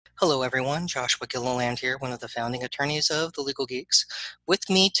Hello, everyone. Joshua Gilliland here, one of the founding attorneys of the Legal Geeks. With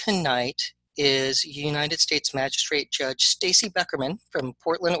me tonight is United States Magistrate Judge Stacie Beckerman from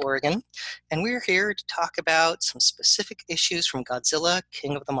Portland, Oregon, and we're here to talk about some specific issues from Godzilla,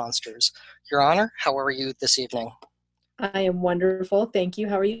 King of the Monsters. Your Honor, how are you this evening? I am wonderful. Thank you.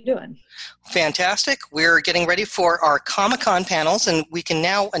 How are you doing? Fantastic. We're getting ready for our Comic-Con panels, and we can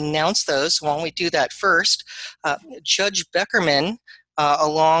now announce those. Why don't we do that first? Judge Beckerman,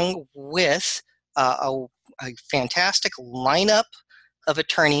 along with a fantastic lineup of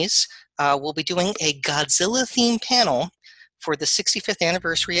attorneys, will be doing a Godzilla-themed panel for the 65th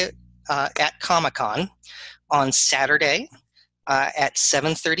anniversary at Comic-Con on Saturday at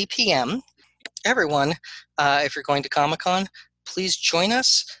 7:30 p.m. Everyone, if you're going to Comic-Con, please join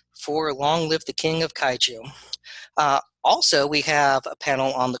us for Long Live the King of Kaiju. Also, we have a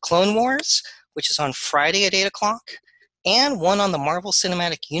panel on the Clone Wars, which is on Friday at 8 o'clock, and one on the Marvel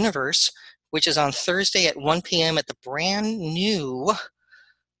Cinematic Universe, which is on Thursday at 1 p.m. at the brand new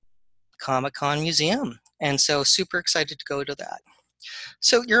Comic-Con Museum. And so super excited to go to that.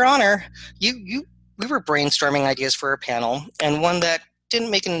 So, Your Honor, we were brainstorming ideas for a panel, and one that didn't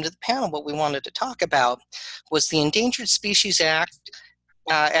make it into the panel, but we wanted to talk about was the Endangered Species Act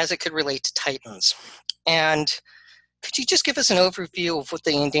as it could relate to Titans. And could you just give us an overview of what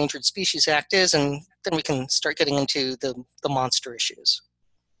the Endangered Species Act is, and then we can start getting into the monster issues?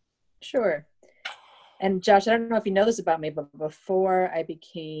 Sure. And Josh, I don't know if you know this about me, but before I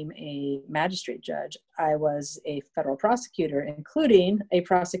became a magistrate judge, I was a federal prosecutor, including a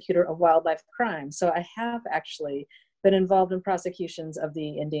prosecutor of wildlife crime. So I have actually been involved in prosecutions of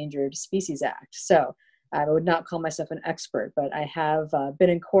the Endangered Species Act. So I would not call myself an expert, but I have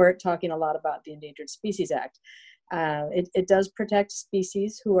been in court talking a lot about the Endangered Species Act. It does protect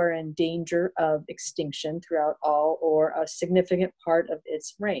species who are in danger of extinction throughout all or a significant part of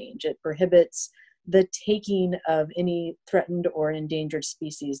its range. It prohibits the taking of any threatened or endangered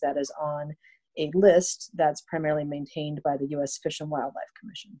species that is on a list that's primarily maintained by the U.S. Fish and Wildlife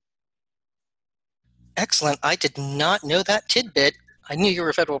Commission. Excellent. I did not know that tidbit. I knew you were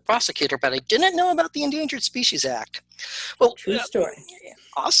a federal prosecutor, but I didn't know about the Endangered Species Act. Well, True story.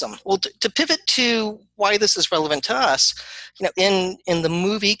 Awesome. Well, to pivot to why this is relevant to us, in the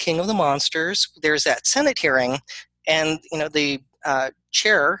movie King of the Monsters, there's that Senate hearing, and the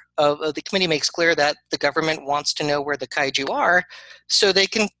chair of the committee makes clear that the government wants to know where the kaiju are so they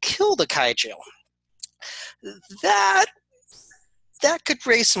can kill the kaiju. That could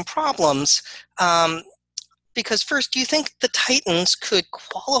raise some problems. Because first, do you think the Titans could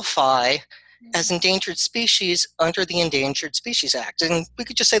qualify as endangered species under the Endangered Species Act? And we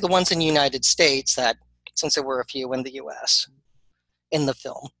could just say the ones in the United States, that since there were a few in the U.S. in the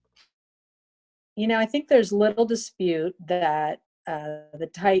film. I think there's little dispute that the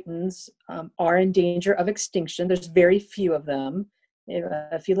Titans are in danger of extinction. There's very few of them.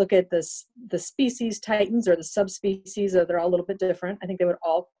 If you look at the species Titans or the subspecies, they're all a little bit different. I think they would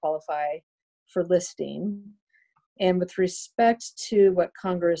all qualify for listing. And with respect to what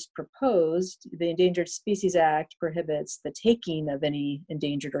Congress proposed, the Endangered Species Act prohibits the taking of any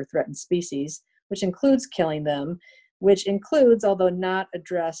endangered or threatened species, which includes killing them, which includes, although not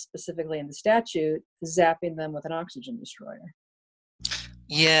addressed specifically in the statute, zapping them with an oxygen destroyer.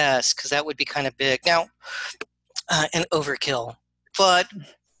 Yes, because that would be kind of big. Now, an overkill. But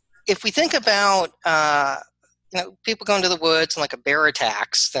if we think about, people go into the woods and like a bear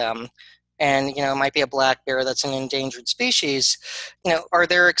attacks them, and it might be a black bear that's an endangered species, are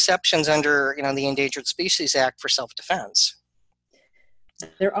there exceptions under the Endangered Species Act for self-defense?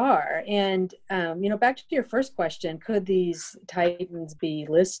 There are. And back to your first question, could these Titans be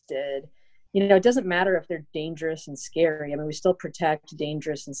listed? It doesn't matter if they're dangerous and scary. I mean, we still protect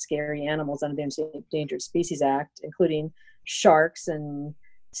dangerous and scary animals under the Endangered Species Act, including sharks and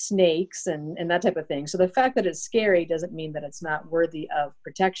snakes and that type of thing. So the fact that it's scary doesn't mean that it's not worthy of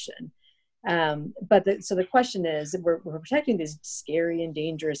protection. So the question is, we're protecting these scary and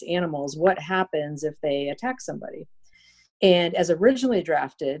dangerous animals. What happens if they attack somebody? And as originally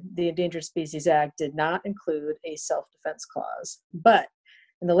drafted, the Endangered Species Act did not include a self-defense clause. But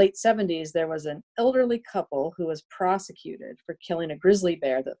in the late 70s, there was an elderly couple who was prosecuted for killing a grizzly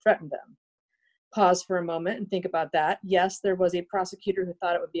bear that threatened them. Pause for a moment and think about that. Yes, there was a prosecutor who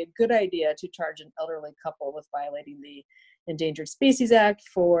thought it would be a good idea to charge an elderly couple with violating the Endangered Species Act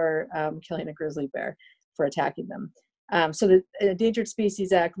for killing a grizzly bear, for attacking them. So the Endangered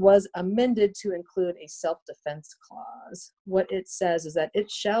Species Act was amended to include a self-defense clause. What it says is that it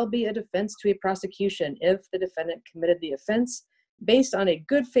shall be a defense to a prosecution if the defendant committed the offense based on a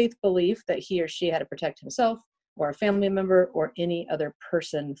good faith belief that he or she had to protect himself or a family member or any other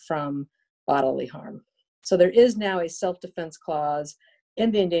person from bodily harm. So there is now a self-defense clause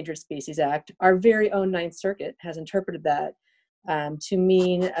in the Endangered Species Act. Our very own Ninth Circuit has interpreted that to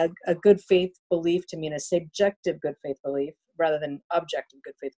mean a good faith belief, to mean a subjective good faith belief rather than objective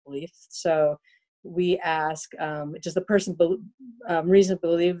good faith belief. So we ask, does the person reasonably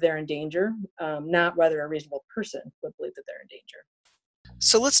believe they're in danger, not whether a reasonable person would believe that they're in danger.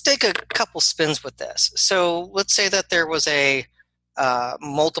 So let's take a couple spins with this. So let's say that there was a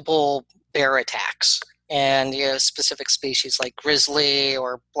multiple bear attacks, and specific species like grizzly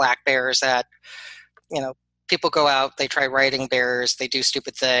or black bears that people go out, they try riding bears, they do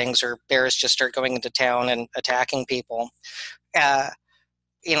stupid things, or bears just start going into town and attacking people. Uh,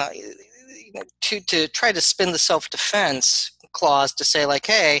 you know, to try to spin the self-defense clause to say like,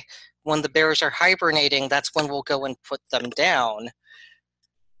 hey, when the bears are hibernating, that's when we'll go and put them down. You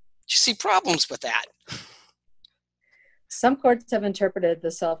see problems with that. Some courts have interpreted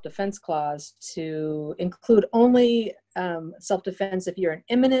the self-defense clause to include only self-defense if you're in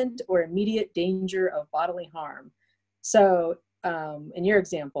imminent or immediate danger of bodily harm. So in your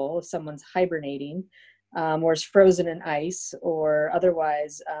example, if someone's hibernating or is frozen in ice or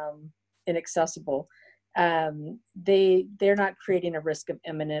otherwise inaccessible, they're not creating a risk of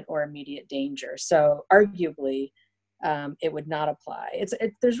imminent or immediate danger. So arguably, it would not apply.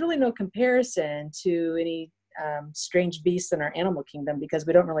 There's really no comparison to any strange beasts in our animal kingdom because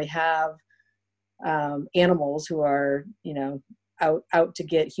we don't really have animals who are, out to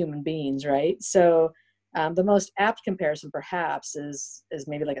get human beings, right? So the most apt comparison perhaps is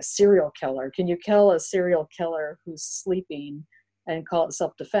maybe like a serial killer. Can you kill a serial killer who's sleeping and call it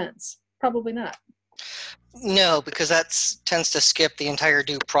self-defense? Probably not. No, because that tends to skip the entire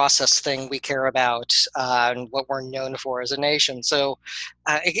due process thing we care about and what we're known for as a nation. So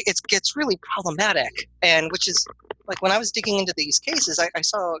it gets really problematic. And which is, like, when I was digging into these cases, I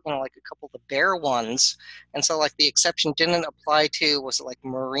saw, like a couple of the bear ones. And so, like, the exception didn't apply to, was it like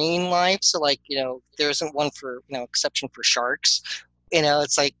marine life? So, like, there isn't one for, exception for sharks.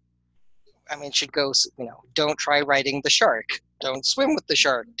 It's like, it should go, don't try riding the shark. Don't swim with the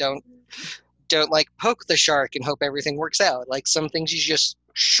shark. Don't like poke the shark and hope everything works out. Like, some things you just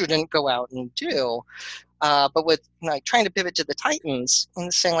shouldn't go out and do. But with trying to pivot to the Titans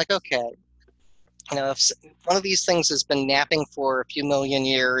and saying like, okay, if one of these things has been napping for a few million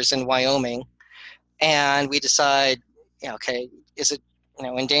years in Wyoming, and we decide, okay, is it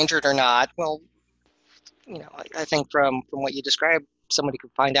endangered or not? Well, I think from what you described, somebody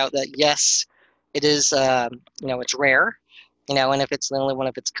could find out that yes, it is. It's rare. And if it's the only one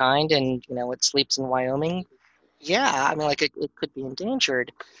of its kind, and it sleeps in Wyoming, yeah, it could be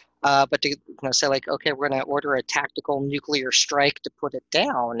endangered. But to say like, okay, we're going to order a tactical nuclear strike to put it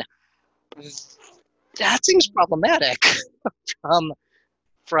down, that seems problematic from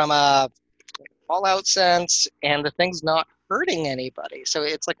a fallout sense, and the thing's not hurting anybody. So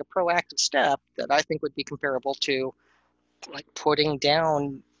it's like a proactive step that I think would be comparable to like putting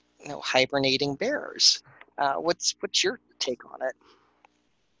down hibernating bears. What's your take on it?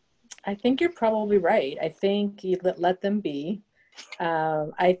 I think you're probably right. I think you let them be.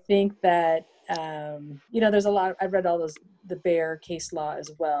 I think that there's a lot. I've read all the bear case law as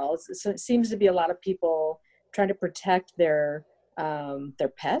well. So it seems to be a lot of people trying to protect their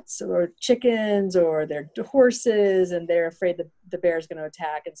pets or chickens or their horses, and they're afraid that the bear is going to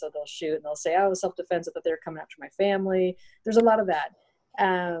attack, and so they'll shoot and they'll say, "Oh, self-defense," but they're coming after my family. There's a lot of that.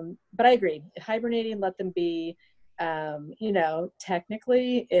 But I agree. Hibernating, let them be.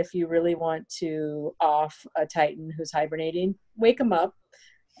 Technically, if you really want to off a Titan who's hibernating, wake them up.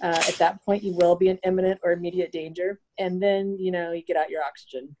 At that point, you will be in imminent or immediate danger, and then you get out your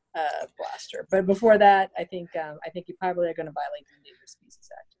oxygen blaster. But before that, I think you probably are going to violate the Endangered Species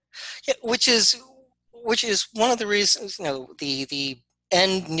Act. Yeah, which is one of the reasons the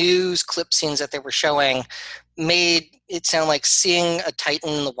end news clip scenes that they were showing made it sound like seeing a Titan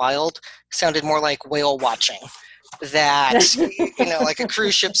in the wild sounded more like whale watching. That like a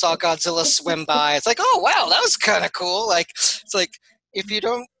cruise ship saw Godzilla swim by. It's like, oh wow, that was kind of cool. Like, it's like, if you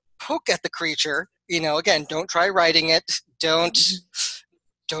don't poke at the creature, again, don't try riding it. Don't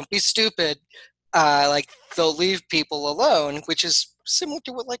be stupid. Like, they'll leave people alone, which is similar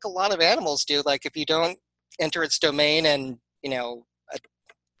to what like a lot of animals do. Like, if you don't enter its domain and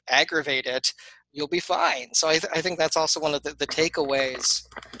aggravate it, you'll be fine. So I think that's also one of the takeaways,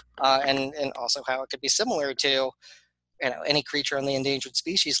 and also how it could be similar to any creature on the endangered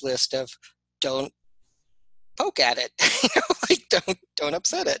species list of don't poke at it, like don't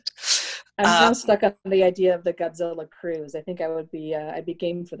upset it. I'm Uh, now stuck on the idea of the Godzilla cruise. I think I'd be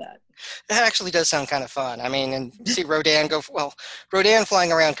game for that. that actually does sound kind of fun. I mean, and see Rodan go, well, Rodan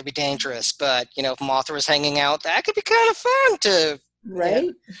flying around could be dangerous, but, if Mothra was hanging out, that could be kind of fun to, yeah. Right?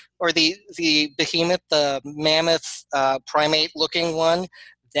 Or the behemoth, the mammoth primate looking one.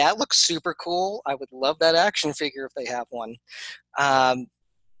 That looks super cool. I would love that action figure if they have one. Um,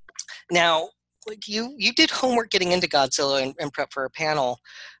 Now, like you did homework getting into Godzilla and prep for a panel,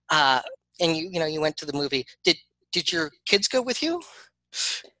 uh, and you went to the movie. Did your kids go with you?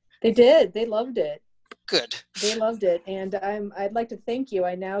 They did. They loved it. Good. They loved it, and I'd like to thank you.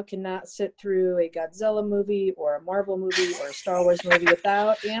 I now cannot sit through a Godzilla movie or a Marvel movie or a Star Wars movie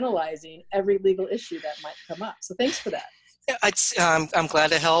without analyzing every legal issue that might come up. So thanks for that. Yeah, I'm glad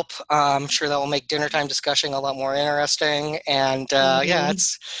to help. I'm sure that will make dinner time discussion a lot more interesting. And yeah, Hmm.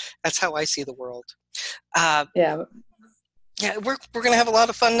 that's how I see the world. Uh, Yeah. yeah, we're gonna have a lot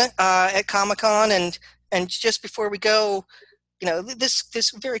of fun at Comic-Con, and just before we go,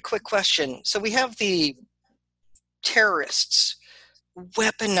 this very quick question. So we have the terrorists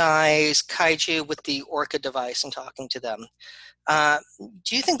weaponize kaiju with the Orca device and talking to them. Uh,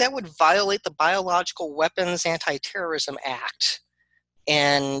 do you think that would violate the Biological Weapons Anti-Terrorism Act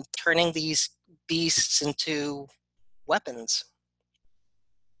and turning these beasts into weapons?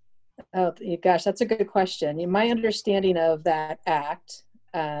 Oh, gosh, that's a good question. My understanding of that act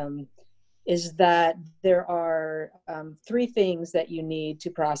um, is that there are three things that you need to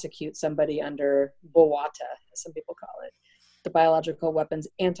prosecute somebody under BOWATA, as some people call it, the Biological Weapons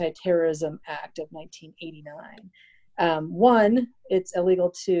Anti-Terrorism Act of 1989. One, it's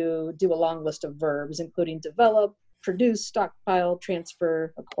illegal to do a long list of verbs, including develop, produce, stockpile,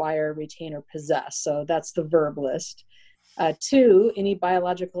 transfer, acquire, retain, or possess. So that's the verb list. Two, any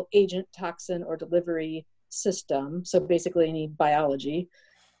biological agent, toxin, or delivery system. So basically, any biology.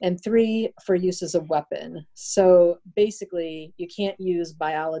 And three, for use as a weapon. So basically, you can't use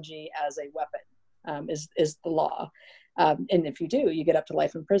biology as a weapon, is the law. And if you do, you get up to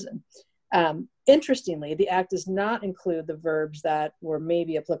life in prison. Interestingly, the act does not include the verbs that were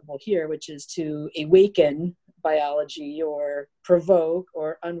maybe applicable here, which is to awaken biology or provoke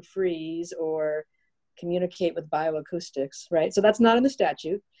or unfreeze or communicate with bioacoustics, right? So that's not in the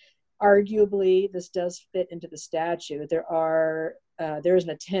statute. Arguably, this does fit into the statute. There is an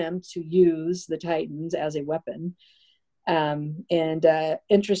attempt to use the Titans as a weapon.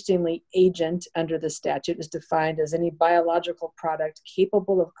 Interestingly, agent under the statute is defined as any biological product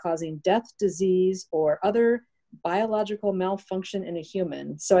capable of causing death, disease, or other biological malfunction in a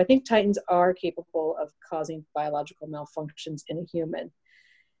human. So I think Titans are capable of causing biological malfunctions in a human.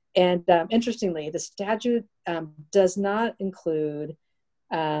 And interestingly, the statute does not include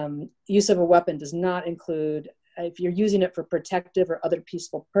use of a weapon, does not include if you're using it for protective or other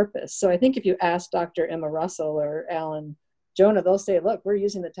peaceful purpose. So I think if you ask Dr. Emma Russell or Alan Jonah, they'll say, look, we're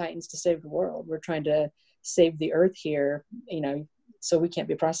using the Titans to save the world. We're trying to save the earth here, so we can't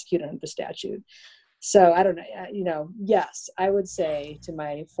be prosecuted under the statute. So I don't know, yes, I would say to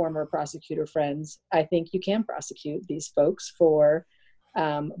my former prosecutor friends, I think you can prosecute these folks for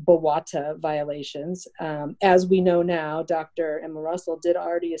BOWATA violations. As we know now, Dr. Emma Russell did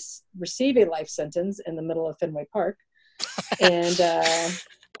already receive a life sentence in the middle of Fenway Park. And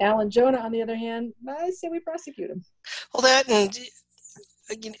Alan Jonah, on the other hand, I say we prosecute him. Well, that and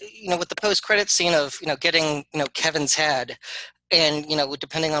with the post-credit scene of getting Kevin's head, and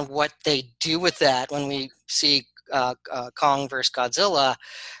depending on what they do with that when we see Kong versus Godzilla,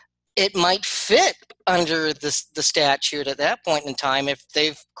 it might fit under the statute at that point in time if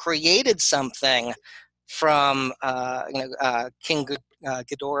they've created something from King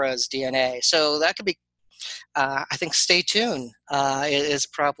Ghidorah's DNA. So that could be, I think, stay tuned is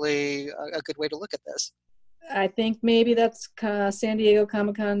probably a good way to look at this. I think maybe that's San Diego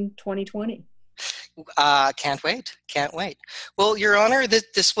Comic-Con 2020. Can't wait. Can't wait. Well, Your Honor,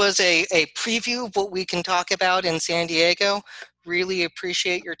 this was a preview of what we can talk about in San Diego. Really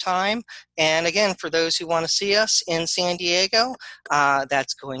appreciate your time. And again, for those who want to see us in San Diego,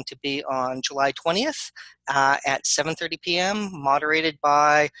 that's going to be on July 20th at 7:30 p.m., moderated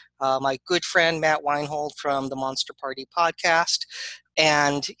by my good friend Matt Weinhold from the Monster Party podcast.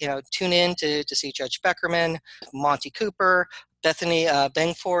 And tune in to see Judge Beckerman, Monty Cooper, Bethany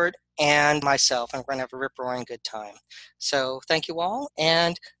Bengford, and myself. And we're going to have a rip-roaring good time. So thank you all,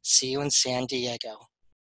 and see you in San Diego.